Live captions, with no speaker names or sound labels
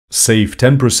Save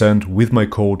 10% with my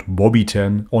code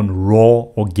BOBBY10 on raw,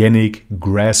 organic,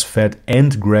 grass-fed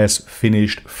and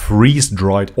grass-finished,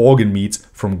 freeze-dried organ meats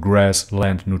from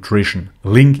Grassland Nutrition.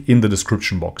 Link in the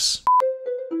description box.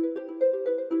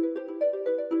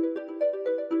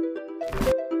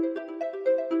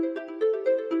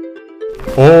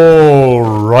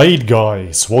 Alright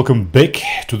guys, welcome back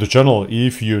to the channel.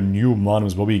 If you're new, my name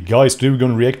is Bobby. Guys, today we're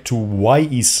gonna react to why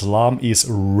Islam is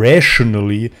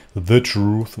rationally the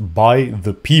truth by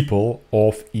the people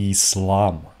of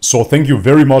Islam. So thank you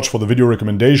very much for the video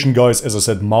recommendation, guys. As I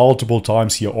said multiple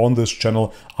times here on this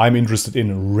channel, I'm interested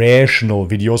in rational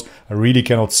videos. I really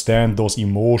cannot stand those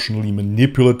emotionally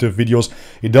manipulative videos.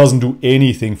 It doesn't do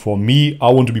anything for me.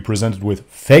 I want to be presented with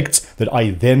facts that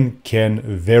I then can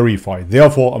verify.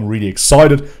 Therefore, I'm really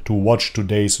excited to watch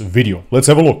today's video. Let's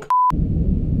have a look.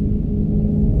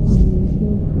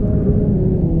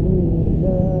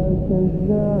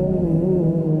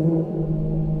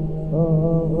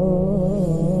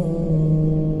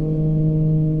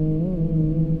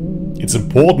 It's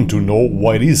important to know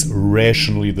why it is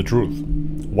rationally the truth.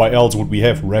 Why else would we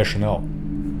have rationale?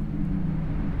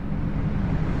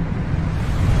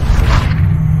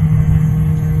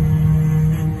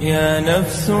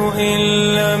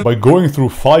 By going through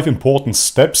 5 important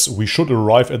steps, we should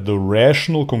arrive at the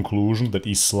rational conclusion that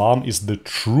Islam is the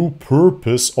true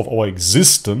purpose of our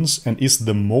existence and is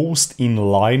the most in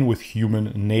line with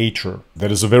human nature. That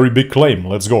is a very big claim.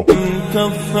 Let's go. I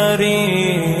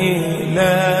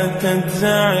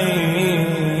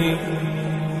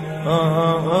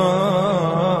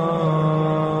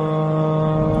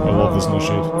love this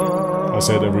nashid. I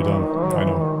say it every time. I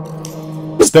know.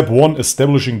 Step 1.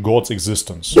 Establishing God's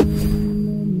existence.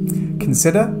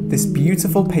 Consider this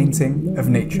beautiful painting of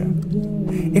nature.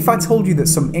 If I told you that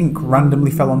some ink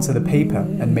randomly fell onto the paper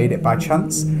and made it by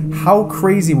chance, how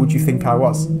crazy would you think I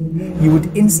was? You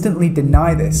would instantly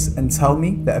deny this and tell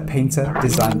me that a painter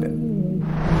designed it.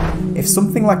 If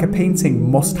something like a painting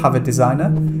must have a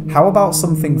designer, how about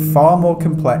something far more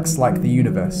complex like the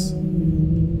universe?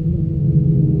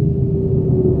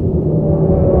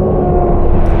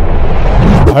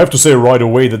 I have to say right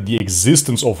away that the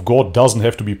existence of God doesn't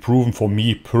have to be proven for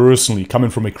me personally. Coming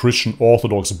from a Christian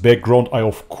Orthodox background, I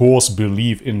of course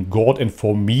believe in God, and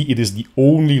for me it is the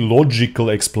only logical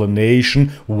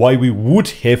explanation why we would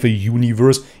have a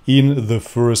universe in the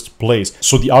first place.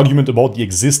 So the argument about the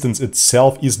existence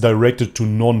itself is directed to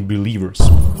non-believers.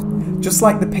 Just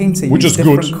like the painter used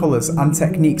different colours and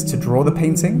techniques to draw the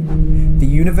painting, the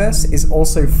universe is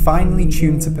also finely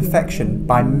tuned to perfection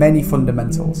by many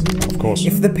fundamentals. Of course.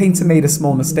 If the painter made a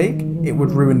small mistake, it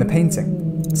would ruin the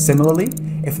painting. Similarly,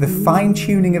 if the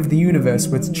fine-tuning of the universe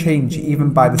were to change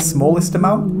even by the smallest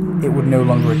amount, it would no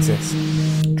longer exist.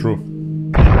 True.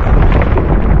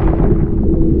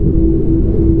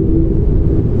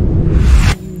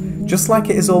 Just like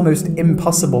it is almost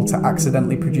impossible to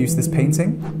accidentally produce this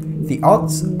painting, the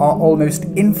odds are almost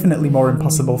infinitely more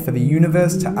impossible for the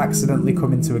universe to accidentally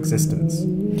come into existence.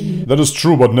 That is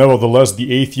true, but nevertheless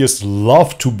the atheists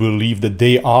love to believe that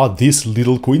they are this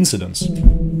little coincidence.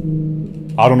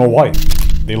 I don't know why.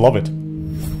 They love it.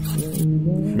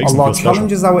 Allah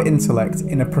challenges our intellect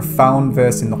in a profound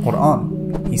verse in the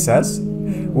Quran. He says,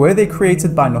 "Were they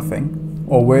created by nothing,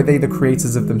 or were they the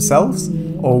creators of themselves,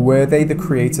 or were they the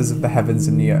creators of the heavens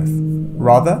and the earth?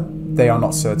 Rather, they are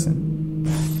not certain."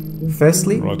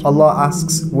 Firstly, Allah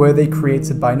asks, were they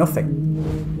created by nothing?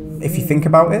 If you think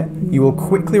about it, you will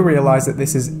quickly realize that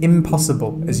this is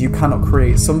impossible, as you cannot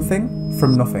create something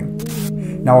from nothing.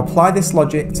 Now apply this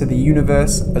logic to the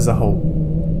universe as a whole.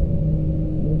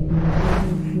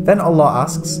 Then Allah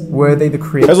asks, were they the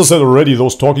creators? As I said already,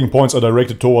 those talking points are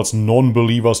directed towards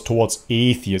non-believers, towards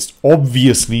atheists.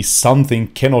 Obviously, something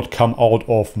cannot come out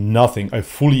of nothing. I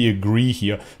fully agree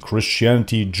here.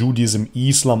 Christianity, Judaism,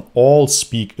 Islam all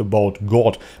speak about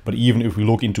God. But even if we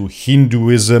look into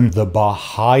Hinduism, the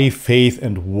Baha'i faith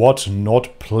and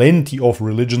whatnot, plenty of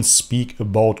religions speak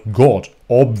about God.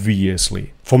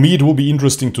 Obviously. For me, it will be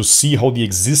interesting to see how the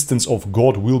existence of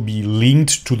God will be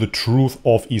linked to the truth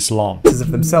of Islam.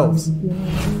 Of themselves.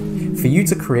 For you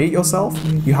to create yourself,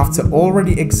 you have to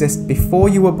already exist before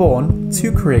you were born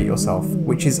to create yourself,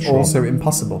 which is also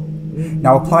impossible.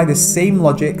 Now apply this same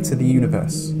logic to the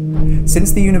universe.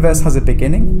 Since the universe has a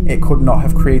beginning, it could not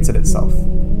have created itself.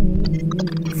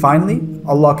 Finally,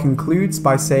 Allah concludes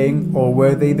by saying, or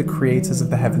were they the creators of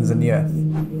the heavens and the earth?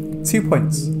 2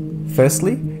 points.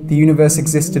 Firstly, the universe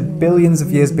existed billions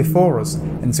of years before us,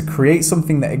 and to create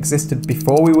something that existed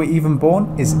before we were even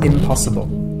born is impossible.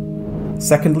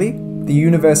 Secondly, the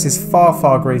universe is far,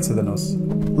 far greater than us.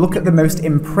 Look at the most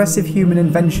impressive human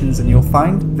inventions and you'll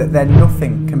find that they're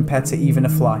nothing compared to even a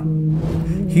fly.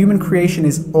 Human creation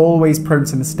is always prone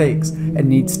to mistakes and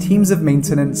needs teams of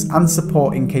maintenance and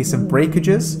support in case of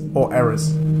breakages or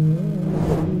errors.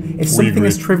 If something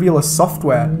as trivial as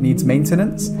software needs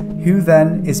maintenance, who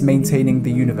then is maintaining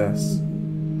the universe?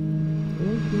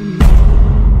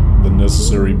 The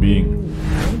necessary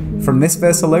being. From this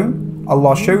verse alone,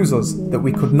 Allah shows us that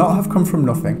we could not have come from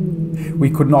nothing, we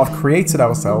could not have created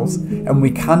ourselves, and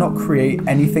we cannot create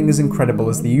anything as incredible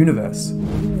as the universe.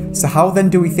 So how then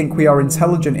do we think we are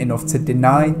intelligent enough to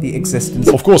deny the existence?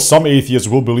 Of course, some atheists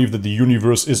will believe that the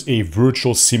universe is a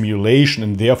virtual simulation,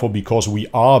 and therefore because we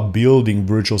are building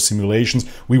virtual simulations,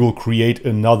 we will create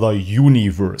another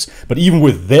universe. But even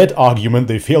with that argument,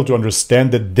 they fail to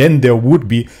understand that then there would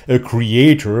be a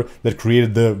creator that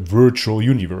created the virtual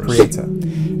universe. Creator.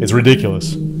 It's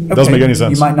ridiculous. It doesn't make any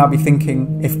sense. You might now be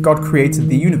thinking, if God created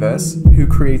the universe, who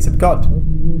created God?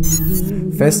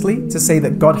 Firstly, to say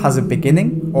that God has a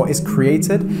beginning or is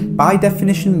created, by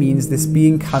definition means this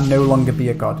being can no longer be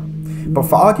a God. But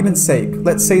for argument's sake,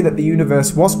 let's say that the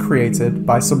universe was created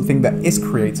by something that is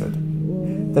created.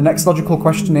 The next logical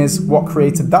question is, what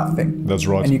created that thing? That's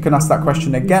right. And you can ask that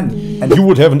question again. And you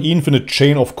would have an infinite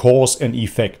chain of cause and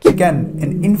effect. Again,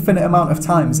 an infinite amount of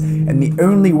times. And the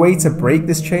only way to break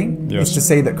this chain is to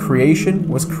say that creation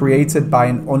was created by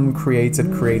an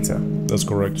uncreated creator. That's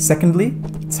correct. Secondly,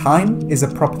 time is a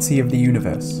property of the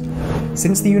universe.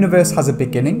 Since the universe has a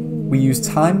beginning, we use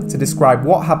time to describe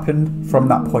what happened from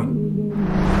that point.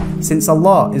 Since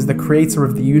Allah is the creator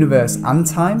of the universe and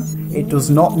time, it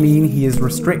does not mean he is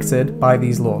restricted by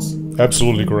these laws.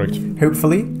 Absolutely correct.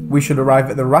 Hopefully, we should arrive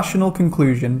at the rational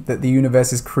conclusion that the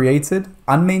universe is created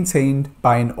and maintained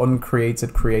by an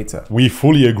uncreated creator. We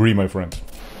fully agree, my friend.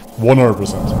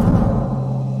 100%.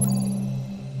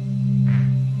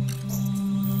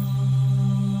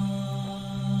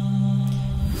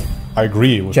 I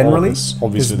agree with all this.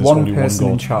 Obviously, there's one person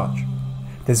in charge.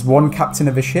 There's one captain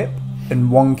of a ship and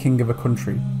one king of a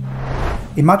country.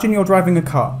 Imagine you're driving a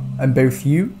car and both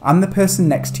you and the person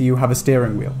next to you have a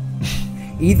steering wheel.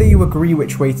 Either you agree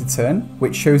which way to turn,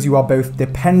 which shows you are both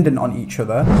dependent on each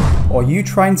other, or you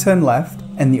try and turn left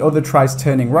and the other tries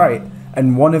turning right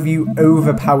and one of you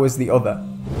overpowers the other.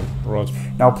 Right.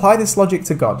 Now apply this logic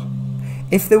to God.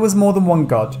 If there was more than one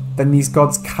God, then these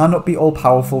gods cannot be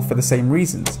all-powerful for the same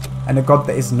reasons, and a god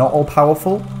that is not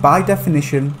all-powerful, by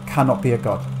definition, cannot be a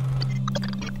god.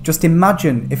 Just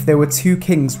imagine if there were two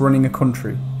kings running a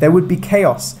country. There would be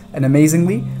chaos, and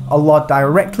amazingly, Allah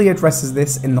directly addresses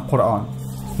this in the Quran.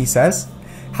 He says,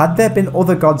 had there been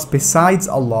other gods besides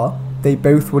Allah, they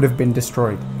both would have been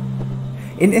destroyed.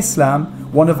 In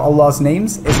Islam, one of Allah's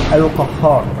names is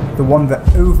Al-Qahhar, the one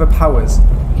that overpowers.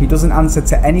 He doesn't answer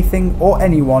to anything or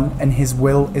anyone, and his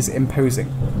will is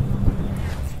imposing.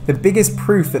 The biggest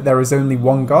proof that there is only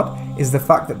one God is the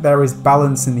fact that there is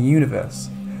balance in the universe.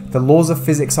 The laws of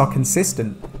physics are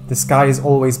consistent, the sky is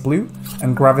always blue,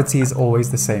 and gravity is always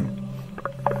the same.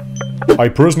 I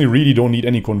personally really don't need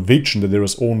any conviction that there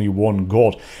is only one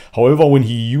God. However, when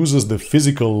he uses the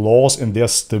physical laws and their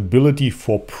stability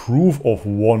for proof of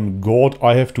one God,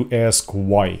 I have to ask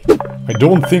why. I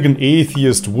don't think an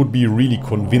atheist would be really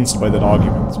convinced by that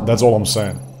argument. That's all I'm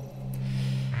saying.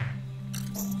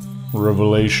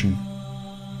 Revelation.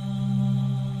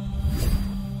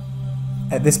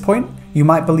 At this point, you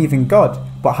might believe in God,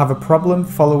 but have a problem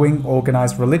following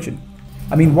organized religion.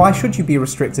 I mean, why should you be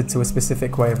restricted to a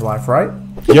specific way of life, right?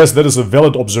 Yes, that is a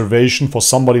valid observation for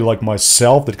somebody like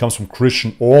myself that comes from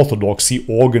Christian Orthodoxy,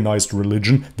 organized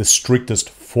religion, the strictest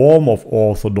form of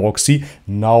orthodoxy.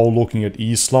 Now looking at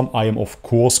Islam, I am of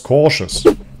course cautious.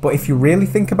 But if you really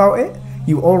think about it,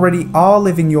 you already are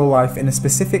living your life in a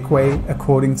specific way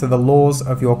according to the laws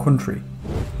of your country.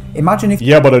 Imagine if—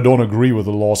 Yeah, but I don't agree with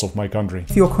the laws of my country.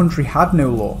 If your country had no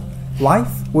law,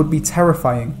 life would be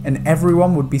terrifying and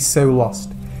everyone would be so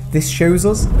lost. This shows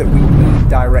us that we need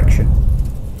direction.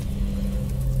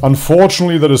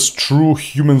 Unfortunately, that is true.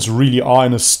 Humans really are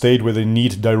in a state where they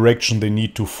need direction, they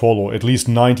need to follow. At least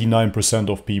 99%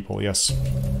 of people, yes.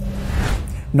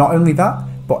 Not only that,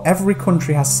 but every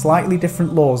country has slightly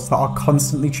different laws that are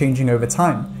constantly changing over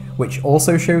time, which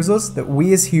also shows us that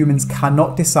we as humans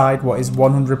cannot decide what is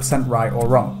 100% right or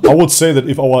wrong. I would say that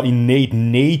if our innate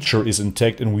nature is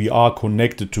intact and we are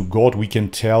connected to God, we can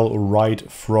tell right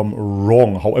from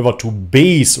wrong. However, to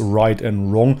base right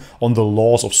and wrong on the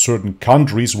laws of certain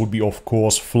countries would be of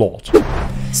course flawed.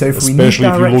 So if we especially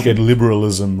need if you look at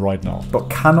liberalism right now. But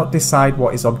cannot decide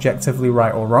what is objectively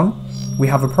right or wrong, we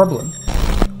have a problem.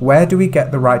 Where do we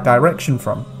get the right direction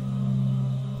from?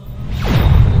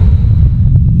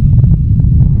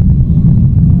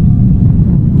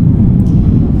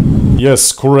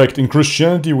 Yes, correct. In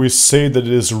Christianity, we say that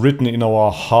it is written in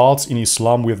our hearts. In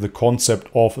Islam, we have the concept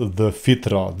of the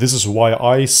fitra. This is why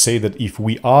I say that if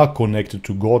we are connected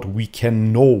to God, we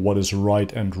can know what is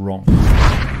right and wrong.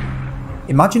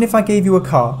 Imagine if I gave you a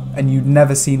car and you'd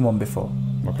never seen one before.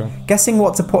 Okay. Guessing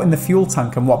what to put in the fuel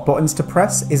tank and what buttons to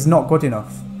press is not good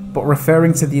enough. But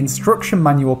referring to the instruction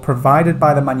manual provided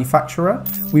by the manufacturer,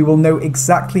 we will know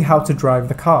exactly how to drive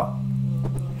the car.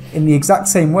 In the exact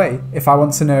same way, if I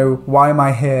want to know why am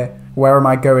I here, where am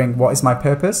I going, what is my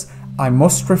purpose, I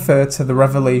must refer to the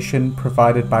revelation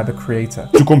provided by the Creator.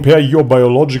 To compare your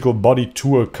biological body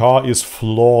to a car is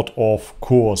flawed, of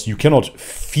course. You cannot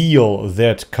feel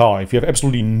that car. If you have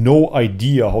absolutely no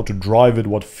idea how to drive it,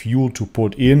 what fuel to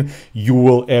put in, you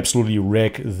will absolutely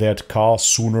wreck that car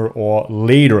sooner or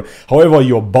later. However,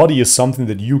 your body is something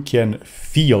that you can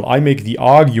feel. I make the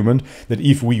argument that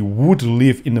if we would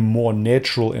live in a more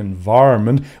natural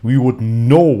environment, we would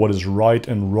know what is right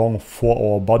and wrong for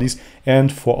our bodies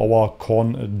and for our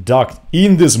conduct.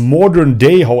 In this modern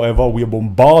day, however, we are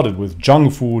bombarded with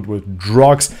junk food, with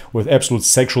drugs, with absolute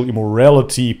sexual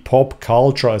immorality, pop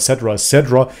culture, etc.,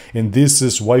 etc. And this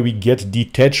is why we get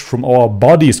detached from our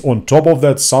bodies. On top of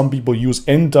that, some people use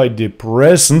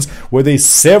antidepressants where they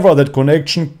sever that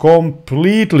connection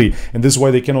completely. And this is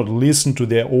why they cannot listen to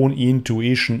their own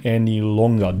intuition any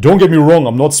longer. Don't get me wrong,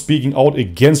 I'm not speaking out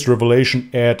against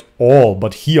revelation at all.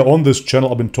 But here on this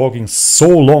channel, I've been talking so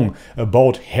long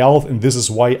about health, and this is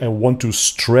why I want to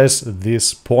stress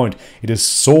this point. It is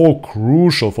so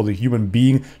crucial for the human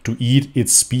being to eat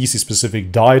its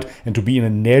species-specific diet and to be in a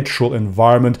natural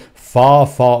environment far,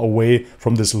 far away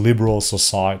from this liberal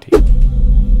society.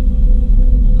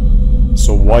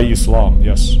 So why Islam?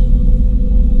 Yes.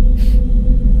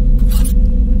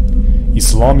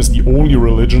 Islam is the only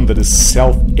religion that is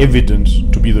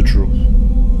self-evident to be the truth.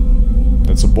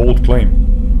 That's a bold claim.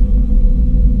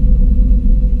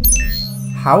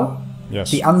 How? Yes.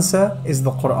 The answer is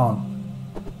the Quran.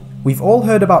 We've all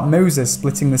heard about Moses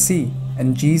splitting the sea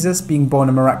and Jesus being born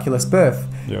a miraculous birth,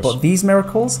 Yes. but these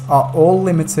miracles are all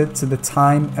limited to the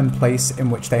time and place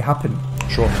in which they happen.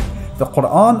 Sure. The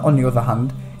Quran, on the other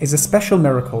hand, is a special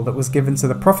miracle that was given to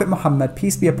the Prophet Muhammad,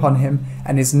 peace be upon him,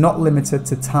 and is not limited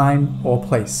to time or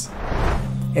place.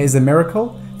 It is a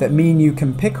miracle that me and you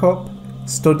can pick up,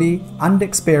 study, and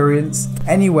experience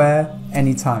anywhere,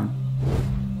 anytime.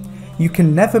 You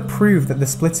can never prove that the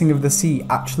splitting of the sea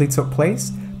actually took place,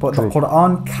 but True. the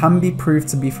Quran can be proved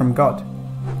to be from God.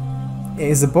 It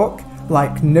is a book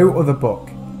like no other book,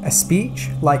 a speech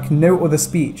like no other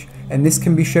speech, and this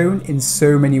can be shown in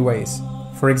so many ways.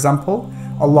 For example,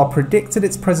 Allah predicted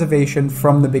its preservation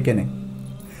from the beginning.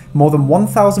 More than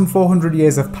 1,400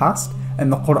 years have passed,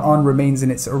 and the Quran remains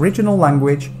in its original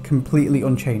language completely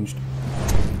unchanged.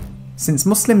 Since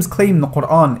Muslims claim the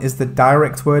Quran is the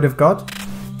direct word of God,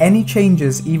 any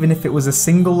changes, even if it was a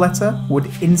single letter, would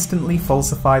instantly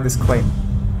falsify this claim.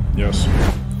 Yes.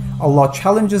 Allah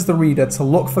challenges the reader to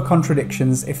look for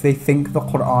contradictions if they think the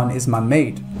Quran is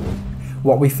man-made.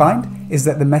 What we find is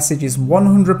that the message is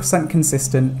 100%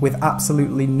 consistent with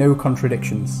absolutely no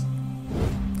contradictions.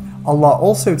 Allah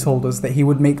also told us that He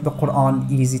would make the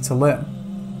Quran easy to learn.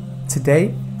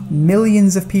 Today,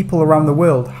 millions of people around the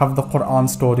world have the Quran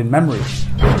stored in memory.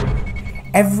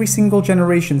 Every single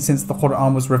generation since the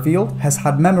Quran was revealed has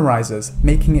had memorizers,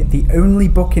 making it the only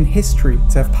book in history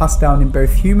to have passed down in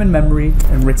both human memory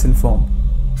and written form.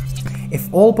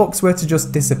 If all books were to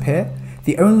just disappear,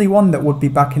 the only one that would be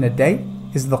back in a day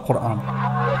is the Quran.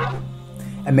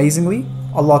 Amazingly,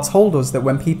 Allah told us that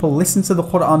when people listen to the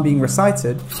Quran being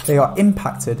recited, they are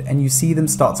impacted and you see them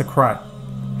start to cry.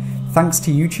 Thanks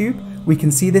to YouTube, we can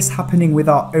see this happening with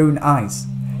our own eyes.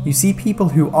 You see people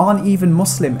who aren't even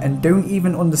Muslim and don't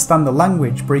even understand the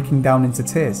language breaking down into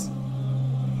tears.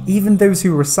 Even those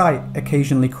who recite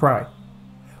occasionally cry.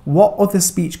 What other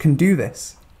speech can do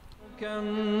this?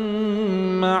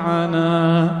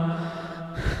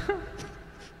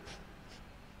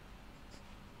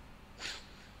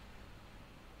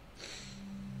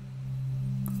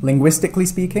 Linguistically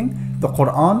speaking, the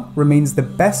Quran remains the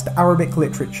best Arabic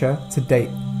literature to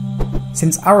date.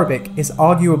 Since Arabic is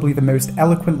arguably the most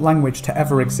eloquent language to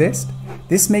ever exist,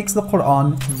 this makes the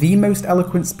Quran the most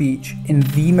eloquent speech in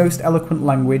the most eloquent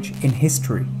language in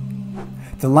history.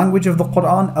 The language of the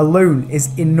Quran alone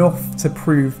is enough to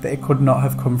prove that it could not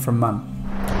have come from man.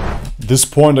 This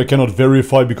point I cannot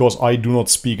verify because I do not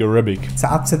speak Arabic.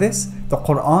 To add to this, the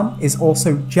Quran is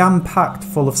also jam-packed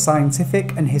full of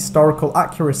scientific and historical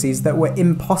accuracies that were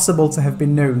impossible to have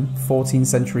been known 14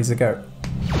 centuries ago.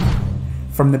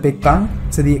 From the Big Bang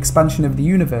to the expansion of the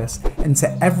universe and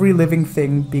to every living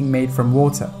thing being made from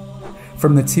water.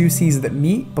 from the two seas that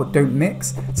meet but don't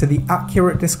mix to the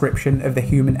accurate description of the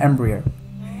human embryo.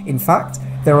 In fact,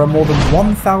 there are more than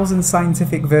 1,000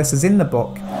 scientific verses in the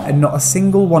book, and not a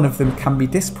single one of them can be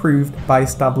disproved by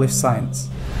established science.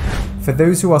 For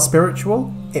those who are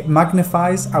spiritual, it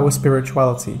magnifies our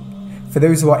spirituality. For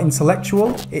those who are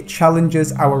intellectual, it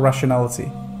challenges our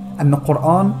rationality. And the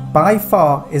Quran, by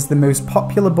far, is the most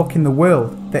popular book in the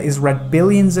world that is read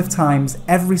billions of times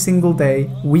every single day,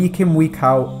 week in, week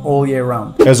out, all year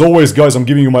round. As always, guys, I'm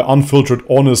giving you my unfiltered,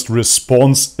 honest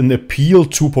response. An appeal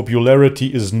to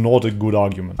popularity is not a good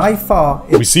argument. By far,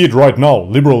 we see it right now.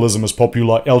 Liberalism is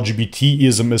popular,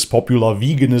 LGBTism is popular,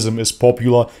 veganism is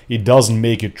popular. It doesn't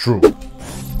make it true.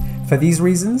 For these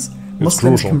reasons,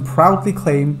 Muslims can proudly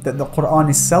claim that the Quran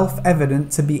is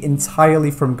self-evident to be entirely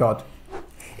from God.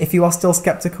 If you are still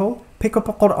skeptical, pick up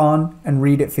a Quran and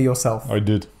read it for yourself. I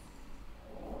did.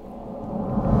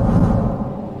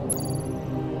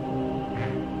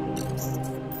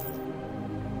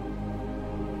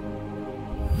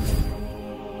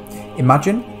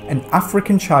 Imagine an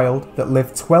African child that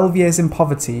lived 12 years in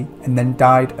poverty and then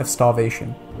died of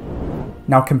starvation.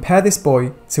 Now compare this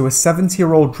boy to a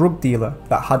 70-year-old drug dealer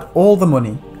that had all the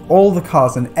money, all the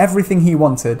cars and everything he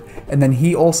wanted, and then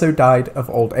he also died of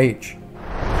old age.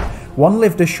 One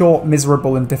lived a short,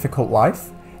 miserable and difficult life,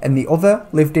 and the other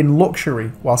lived in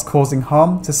luxury whilst causing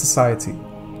harm to society.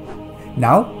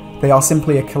 Now, they are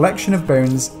simply a collection of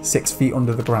bones 6 feet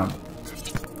under the ground.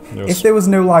 Yes. If there was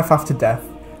no life after death,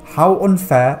 how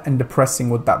unfair and depressing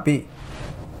would that be?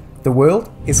 The world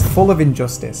is full of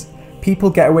injustice. People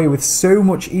get away with so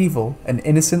much evil, and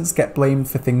innocents get blamed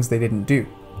for things they didn't do.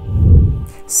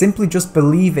 Simply just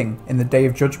believing in the Day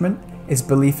of Judgment is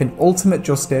belief in ultimate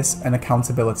justice and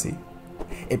accountability.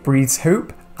 It breathes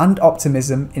hope and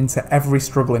optimism into every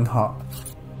struggling heart.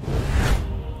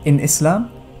 In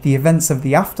Islam, the events of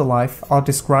the afterlife are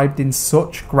described in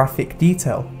such graphic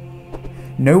detail.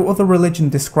 No other religion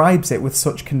describes it with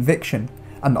such conviction,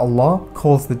 and Allah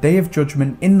calls the Day of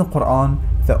Judgment in the Quran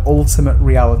the ultimate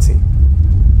reality.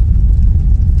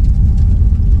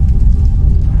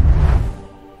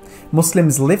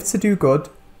 Muslims live to do good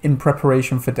in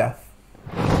preparation for death.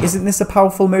 Isn't this a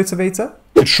powerful motivator?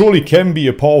 It surely can be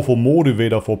a powerful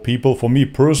motivator for people. For me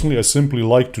personally, I simply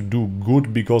like to do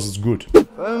good because it's good.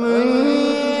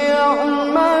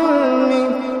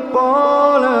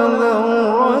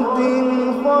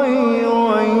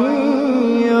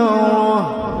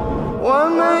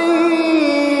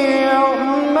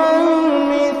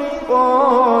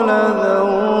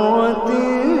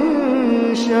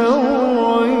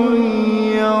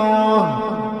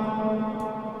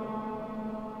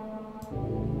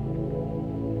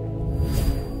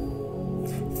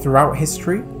 Throughout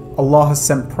history, Allah has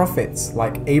sent prophets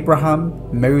like Abraham,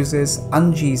 Moses,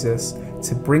 and Jesus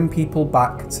to bring people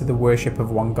back to the worship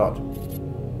of one God.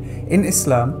 In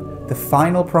Islam, the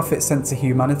final prophet sent to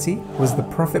humanity was the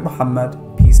Prophet Muhammad,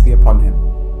 peace be upon him.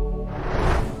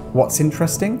 What's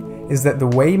interesting is that the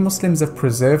way Muslims have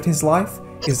preserved his life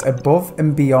is above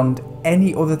and beyond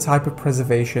any other type of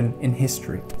preservation in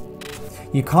history.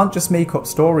 You can't just make up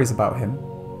stories about him.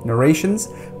 Narrations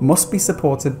must be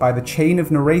supported by the chain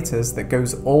of narrators that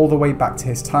goes all the way back to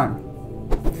his time.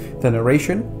 The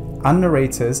narration and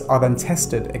narrators are then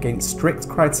tested against strict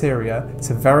criteria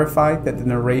to verify that the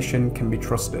narration can be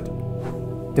trusted.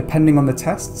 Depending on the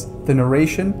tests, the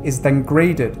narration is then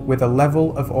graded with a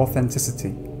level of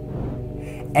authenticity.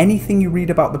 Anything you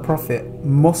read about the Prophet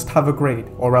must have a grade,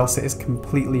 or else it is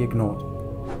completely ignored.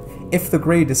 If the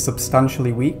grade is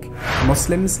substantially weak,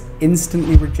 Muslims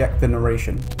instantly reject the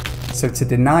narration. So to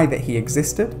deny that he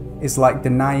existed is like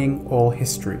denying all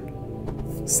history.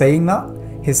 Saying that,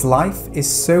 his life is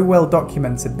so well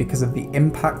documented because of the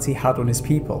impact he had on his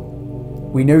people.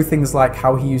 We know things like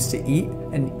how he used to eat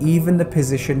and even the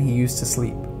position he used to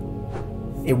sleep.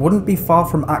 It wouldn't be far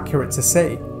from accurate to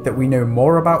say that we know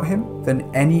more about him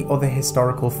than any other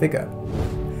historical figure.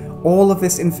 All of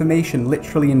this information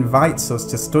literally invites us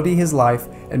to study his life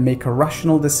and make a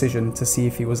rational decision to see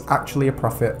if he was actually a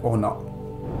prophet or not.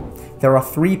 There are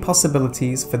 3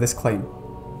 possibilities for this claim.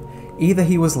 Either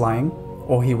he was lying,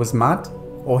 or he was mad,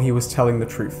 or he was telling the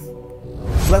truth.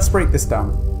 Let's break this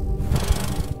down.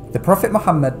 The Prophet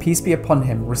Muhammad, peace be upon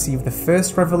him, received the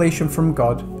first revelation from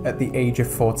God at the age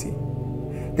of 40.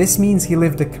 This means he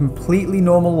lived a completely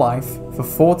normal life for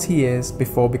 40 years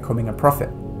before becoming a prophet.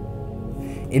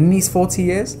 In these 40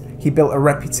 years, he built a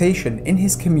reputation in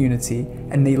his community,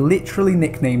 and they literally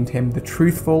nicknamed him the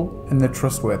truthful and the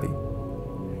trustworthy.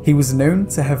 He was known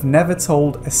to have never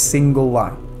told a single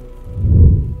lie.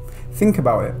 Think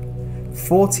about it.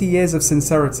 40 years of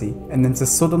sincerity and then to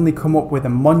suddenly come up with a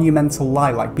monumental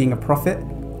lie like being a prophet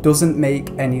doesn't make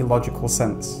any logical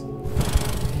sense.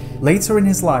 Later in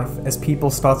his life, as people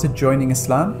started joining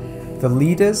Islam, the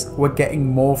leaders were getting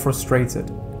more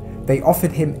frustrated. They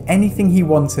offered him anything he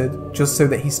wanted just so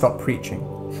that he stopped preaching.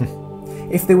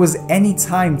 If there was any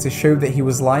time to show that he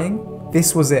was lying,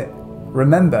 this was it.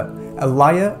 Remember, a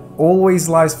liar always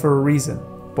lies for a reason,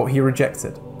 but he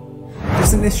rejected.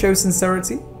 Doesn't this show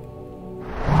sincerity?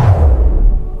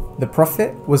 The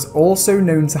Prophet was also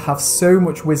known to have so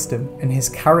much wisdom and his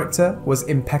character was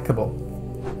impeccable.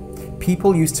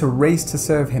 People used to race to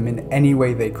serve him in any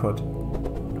way they could.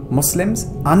 Muslims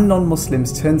and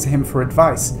non-Muslims turned to him for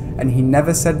advice and he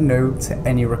never said no to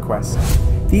any request.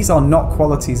 These are not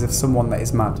qualities of someone that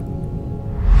is mad.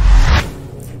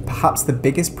 Perhaps the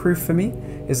biggest proof for me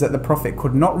is that the Prophet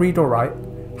could not read or write,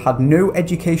 had no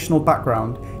educational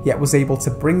background, yet was able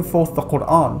to bring forth the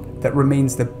Quran that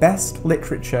remains the best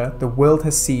literature the world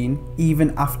has seen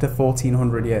even after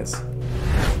 1400 years.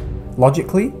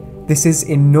 Logically, this is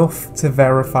enough to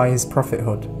verify his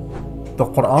prophethood. The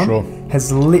Quran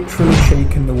has literally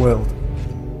shaken the world.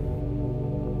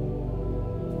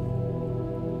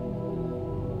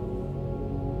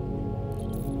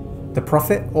 The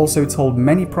Prophet also told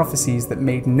many prophecies that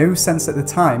made no sense at the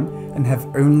time and have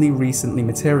only recently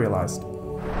materialized.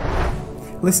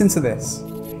 Listen to this.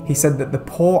 He said that the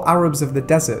poor Arabs of the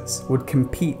deserts would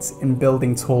compete in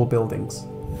building tall buildings.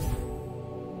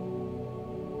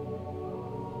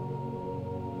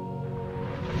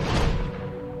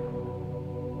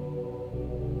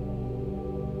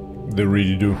 They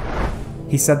really do.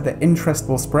 He said that interest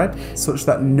will spread such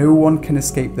that no one can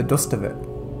escape the dust of it.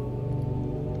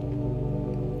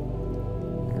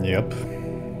 Yep.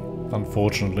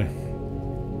 Unfortunately.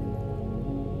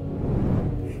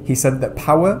 He said that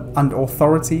power and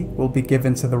authority will be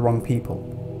given to the wrong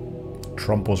people.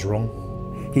 Trump was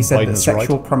wrong. He said Biden that is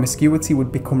sexual right. promiscuity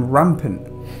would become rampant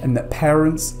and that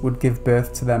parents would give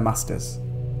birth to their masters.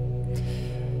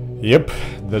 Yep,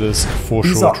 that is for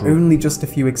These sure are true. only just a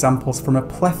few examples from a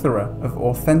plethora of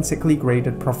authentically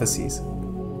graded prophecies.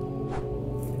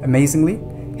 Amazingly,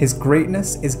 his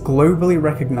greatness is globally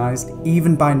recognized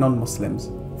even by non-Muslims.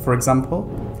 For example,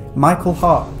 Michael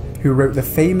Hart, who wrote the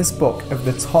famous book of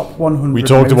the top 100 We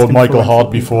talked most about Michael influential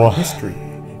Hart people before. in history,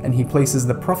 and he places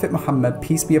the Prophet Muhammad,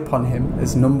 peace be upon him,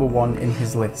 as number one in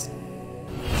his list.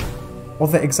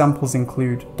 Other examples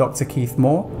include Dr. Keith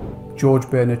Moore, George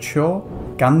Bernard Shaw,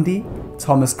 Gandhi,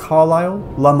 Thomas Carlyle,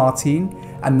 Lamartine,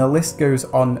 and the list goes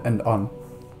on and on.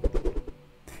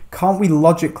 Can't we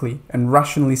logically and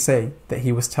rationally say that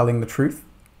he was telling the truth?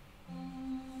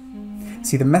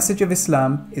 See, the message of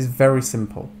Islam is very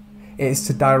simple. It is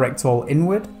to direct all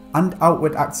inward and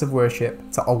outward acts of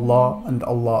worship to Allah and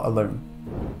Allah alone.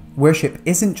 Worship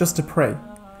isn't just to pray.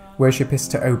 Worship is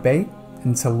to obey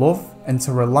and to love and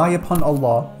to rely upon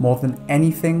Allah more than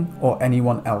anything or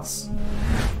anyone else.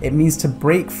 It means to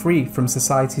break free from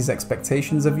society's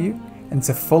expectations of you and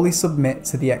to fully submit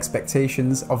to the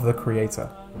expectations of the Creator.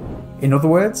 In other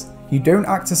words, you don't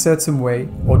act a certain way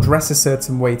or dress a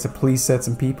certain way to please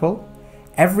certain people.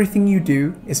 Everything you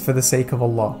do is for the sake of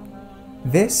Allah.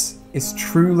 This is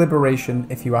true liberation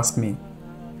if you ask me.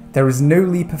 There is no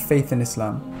leap of faith in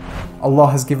Islam.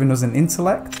 Allah has given us an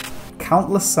intellect,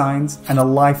 countless signs, and a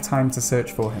lifetime to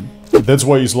search for Him. That's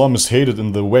why Islam is hated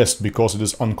in the West, because it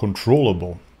is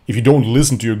uncontrollable. If you don't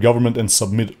listen to your government and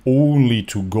submit only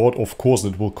to God, of course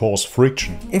that will cause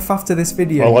friction. If after this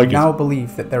video you now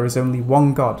believe that there is only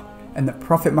one God and that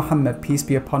Prophet Muhammad, peace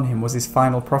be upon him, was his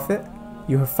final prophet,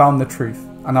 you have found the truth,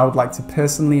 and I would like to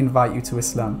personally invite you to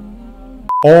Islam.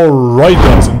 Alright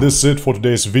guys, and this is it for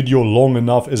today's video. Long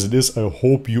enough as it is, I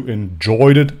hope you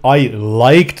enjoyed it. I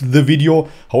liked the video,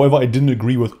 however I didn't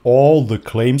agree with all the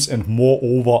claims, and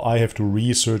moreover I have to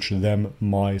research them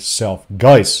myself.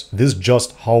 Guys, this is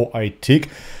just how I tick.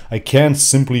 I can't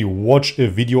simply watch a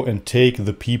video and take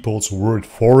the people's word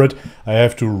for it. I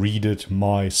have to read it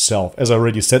myself. As I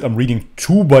already said, I'm reading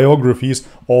 2 biographies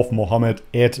of Muhammad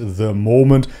at the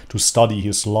moment to study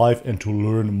his life and to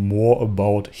learn more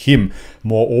about him.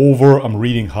 Moreover, I'm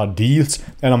reading hadiths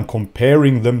and I'm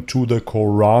comparing them to the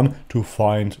Quran to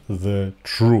find the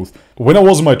truth. When I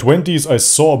was in my 20s, I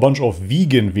saw a bunch of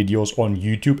vegan videos on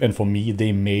YouTube, and for me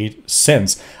they made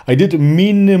sense. I did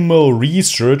minimal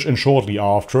research, and shortly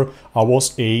after I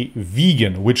was a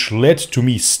vegan, which led to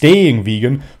me staying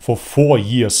vegan for 4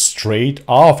 years straight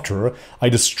after I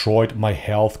destroyed my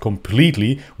health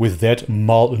completely with that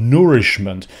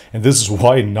malnourishment. And this is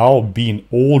why now, being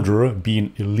older,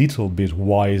 being a little bit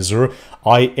wiser,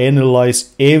 I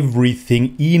analyze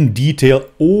everything in detail,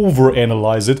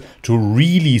 overanalyze it to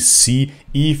really see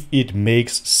if it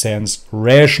makes sense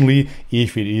rationally,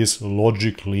 if it is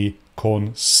logically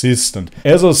consistent.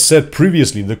 As I said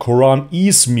previously, the Quran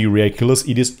is miraculous.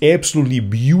 It is absolutely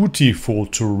beautiful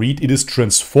to read. It is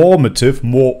transformative.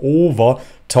 Moreover,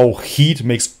 Tawhid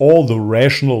makes all the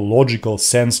rational, logical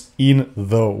sense in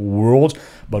the world.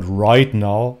 But right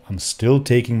now, I'm still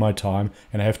taking my time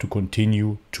and I have to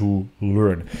continue to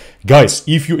learn. Guys,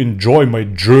 if you enjoy my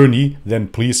journey, then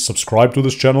please subscribe to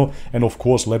this channel. And of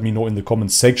course, let me know in the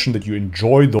comment section that you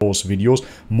enjoy those videos.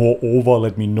 Moreover,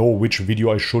 let me know which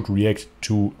video I should react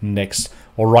to next.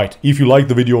 Alright, if you like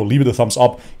the video, leave it a thumbs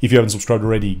up. If you haven't subscribed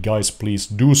already, guys, please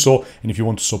do so. And if you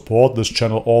want to support this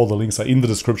channel, all the links are in the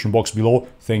description box below.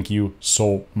 Thank you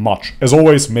so much. As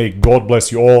always, may God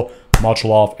bless you all. Much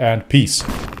love and peace.